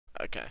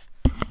okay.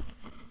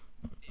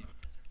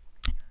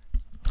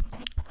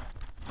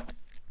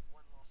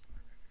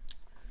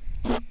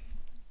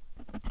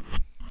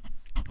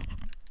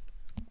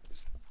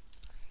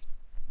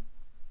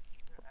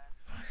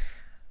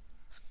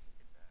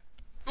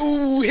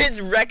 Ooh,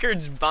 his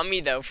record's bummy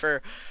though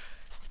for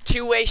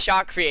two-way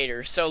shot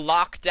creator. So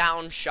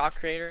lockdown shot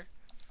creator.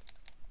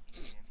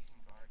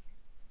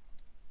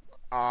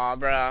 Aw,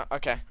 bruh.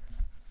 Okay.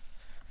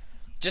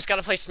 Just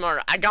gotta play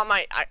smarter. I got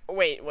my.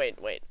 Wait.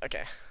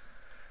 Okay.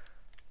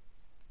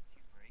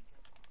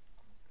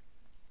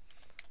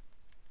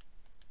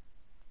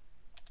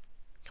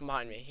 Come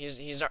behind me.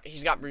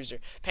 He's got bruiser.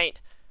 Paint.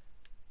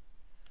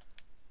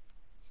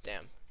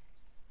 Damn.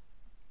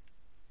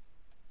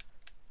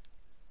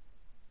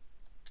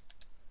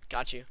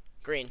 Got you.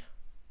 Green.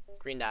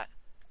 Green that.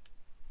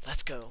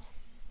 Let's go.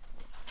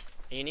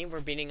 Annie,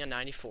 we're beating a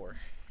 94.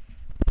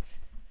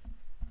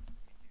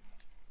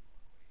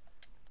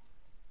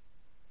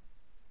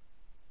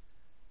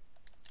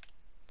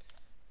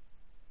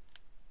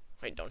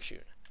 Wait, don't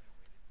shoot.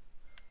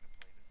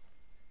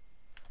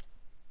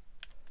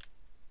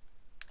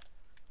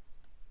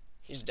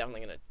 He's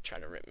definitely gonna try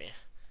to rip me.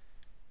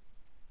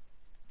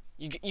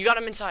 You got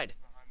him inside.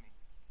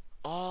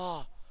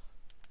 Oh,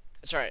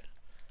 that's alright.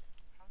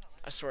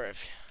 I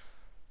swerve.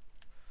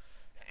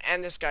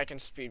 And this guy can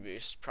speed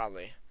boost,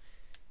 probably.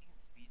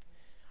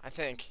 I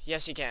think.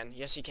 Yes, he can.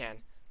 Yes, he can.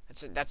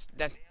 That's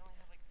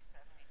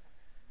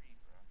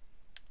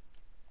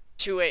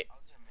two-way.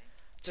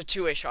 It's a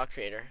two-way shot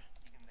creator.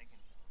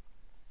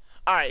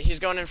 All right, he's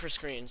going in for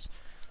screens.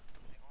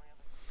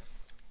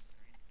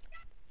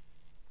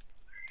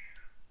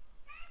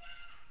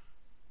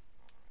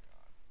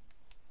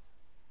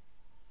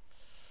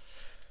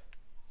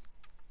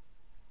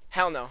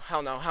 Hell no,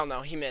 hell no, hell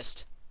no. He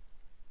missed.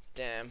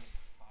 Damn.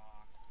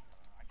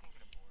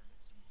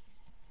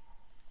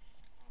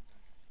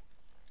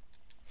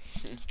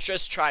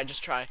 Just try,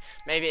 just try.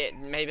 Maybe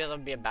it'll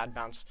be a bad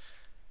bounce.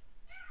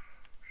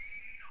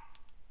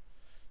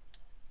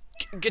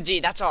 Good D,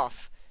 that's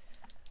off.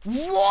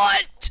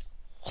 What?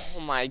 Oh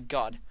my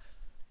god.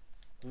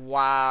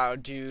 Wow,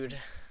 dude.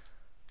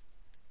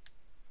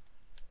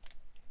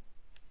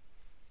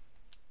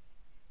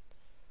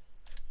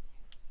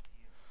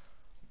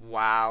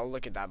 Wow,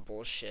 look at that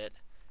bullshit.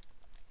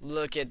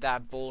 Look at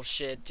that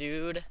bullshit,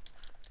 dude.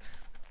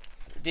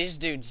 This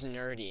dude's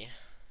nerdy.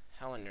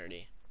 Hella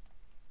nerdy.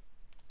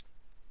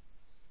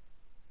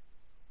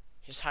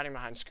 He's hiding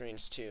behind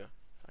screens too.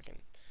 Fucking.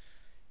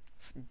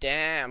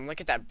 Damn, look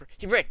at that.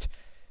 He bricked.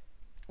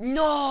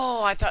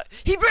 No, I thought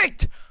he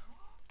bricked.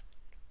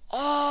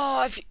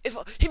 Oh, if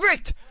he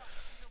bricked.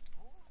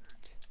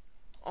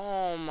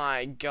 Oh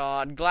my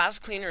god, glass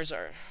cleaners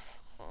are.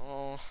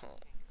 Oh.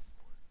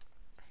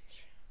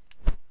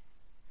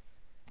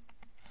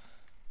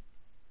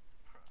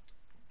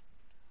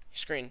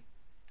 Screen.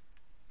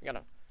 We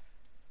gotta.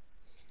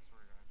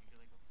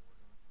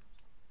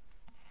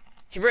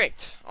 He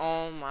bricked.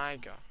 Oh my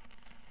god.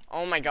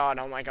 Oh my god.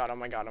 Oh my god. Oh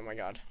my god. Oh my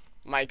god.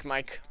 Mike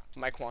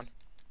one.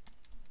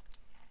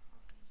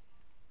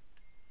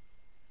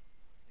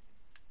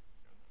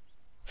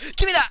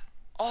 Give me that.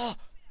 Oh.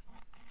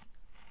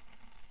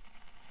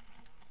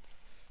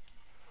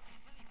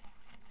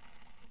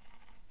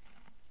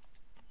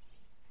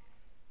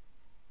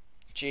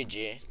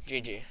 GG.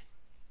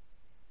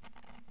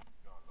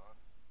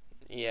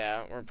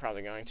 Yeah, we're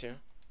probably going to.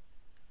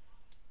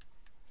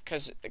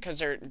 Cause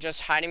they're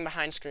just hiding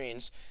behind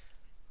screens.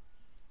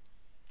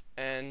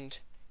 And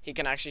he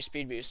can actually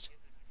speed boost.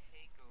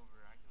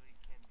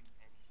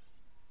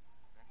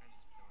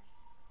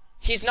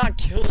 He's not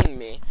killing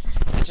me.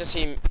 It's just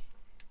he.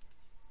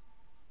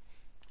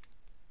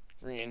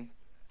 Green.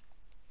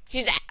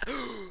 He's at.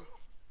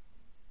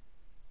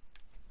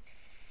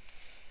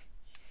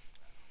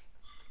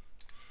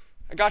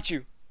 I got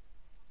you.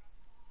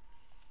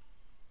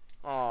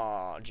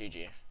 Oh,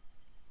 GG.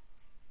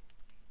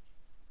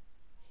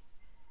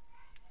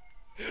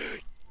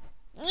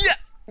 Yeah!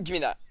 Give me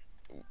that.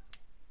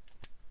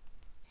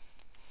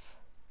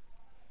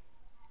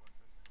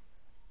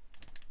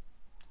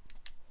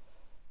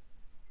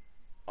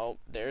 Oh,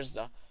 there's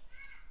the...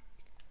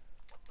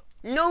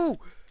 No!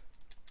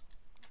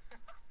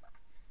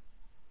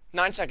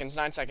 9 seconds,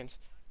 9 seconds.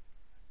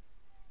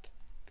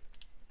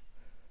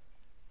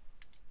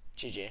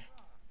 GG.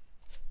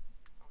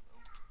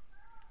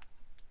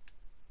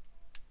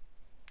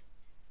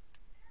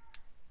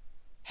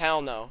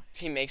 Hell no.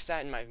 If he makes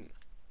that in my...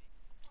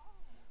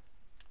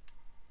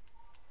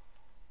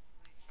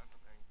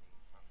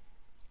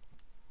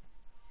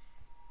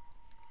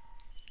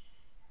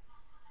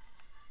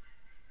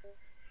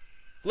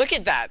 Look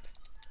at that.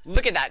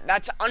 Look at that.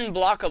 That's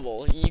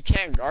unblockable. You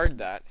can't guard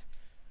that.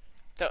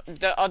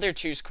 The other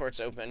two's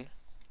court's open.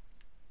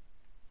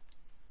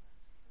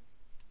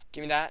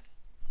 Give me that.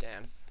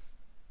 Damn.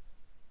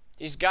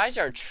 These guys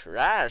are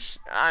trash.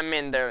 I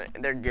mean,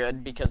 they're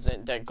good because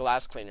the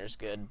glass cleaner's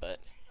good, but...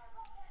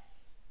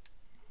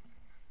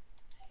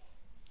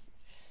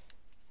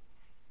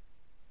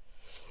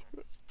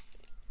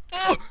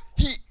 Oh!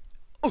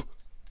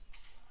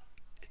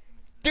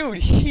 Dude,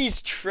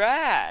 he's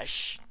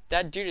trash.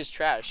 That dude is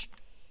trash.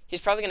 He's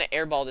probably gonna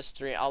airball this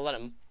 3. I'll let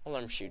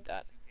him shoot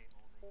that.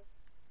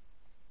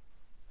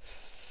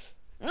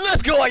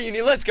 Let's go,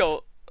 Ayuni, let's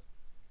go.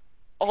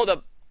 Hold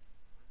up.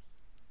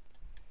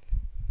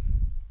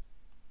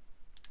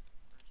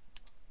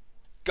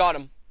 Got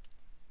him.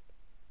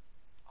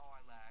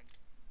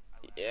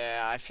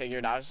 Yeah, I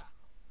figured I was.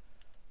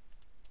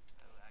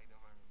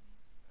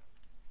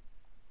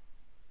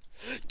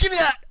 Give me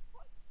that!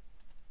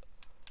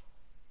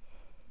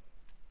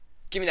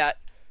 Give me that.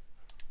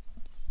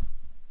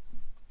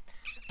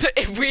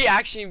 If we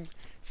actually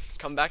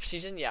come back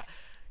season, yeah.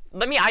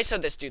 Let me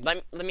ISO this dude.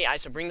 Let me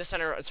ISO. Bring the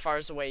center as far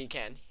as away you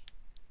can.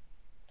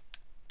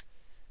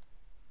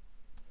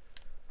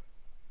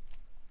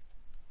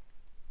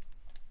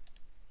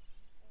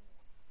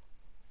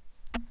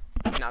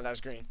 Nah, that was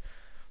green.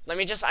 Let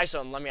me just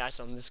ISO him. Let me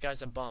ISO him. This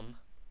guy's a bum.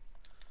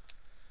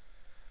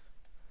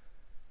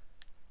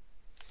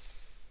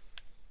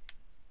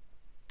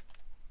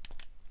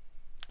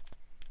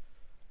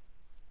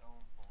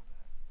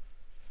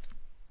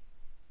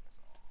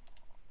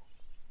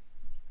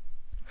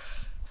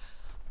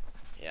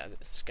 Yeah,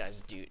 this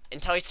guy's a dude.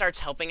 Until he starts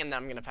helping, and then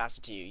I'm gonna pass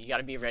it to you. You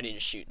gotta be ready to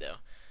shoot, though.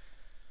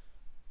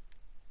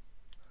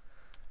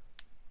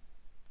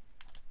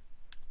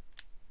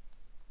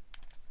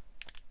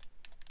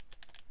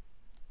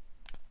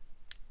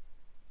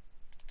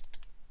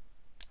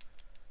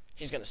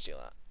 He's gonna steal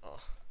that. Oh.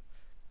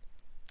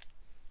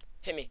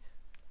 Hit me.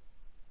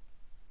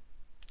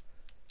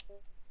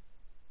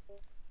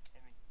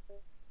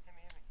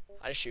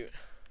 I just shoot.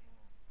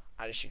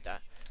 I just shoot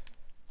that.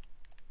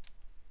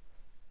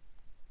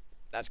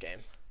 That's game.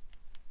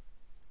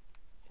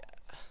 Yeah.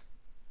 I'm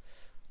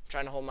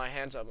trying to hold my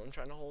hands up. I'm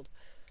trying to hold.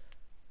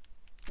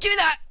 Give me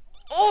that!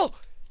 Oh!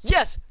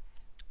 Yes!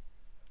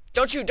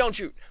 Don't shoot, don't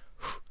shoot.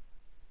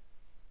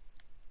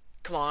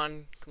 Come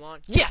on, come on.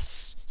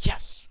 Yes!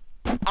 Yes!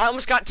 I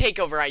almost got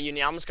takeover at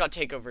uni. I almost got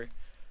takeover.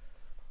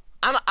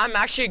 I'm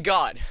actually a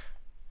god.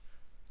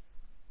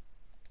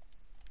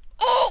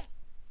 Oh!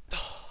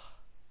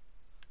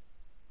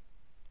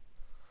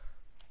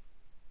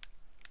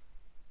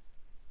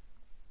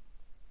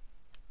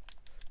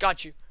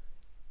 Got you.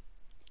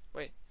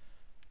 Wait.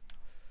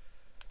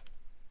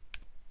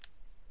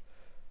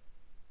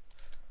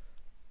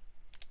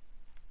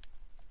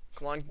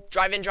 Come on.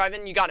 Drive in, drive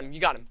in. You got him. You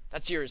got him.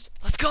 That's yours.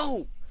 Let's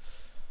go.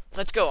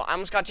 Let's go. I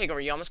almost got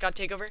takeover. You almost got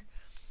takeover?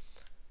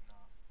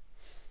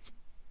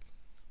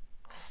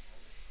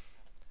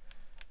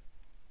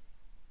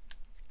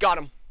 Got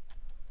him.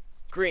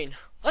 Green.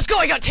 Let's go.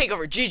 I got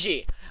takeover.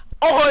 GG.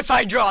 Oh, if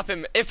I drop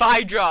him. If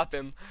I drop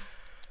him.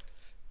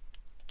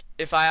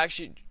 If I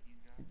actually...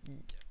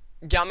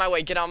 Get out of my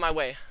way. Get out of my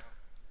way.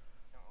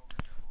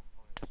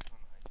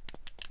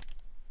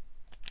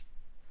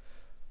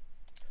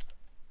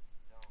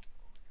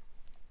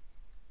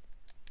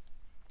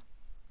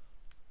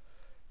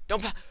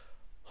 Don't pa-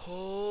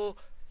 Oh,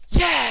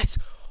 yes!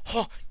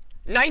 Oh,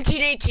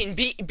 1918.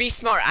 Be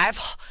smart. I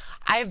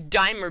have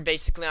dimer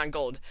basically on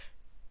gold.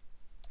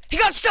 He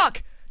got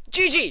stuck.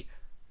 GG.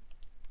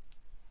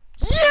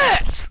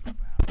 Yes!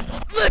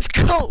 Let's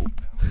go.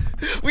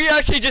 We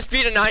actually just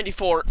beat a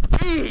 94.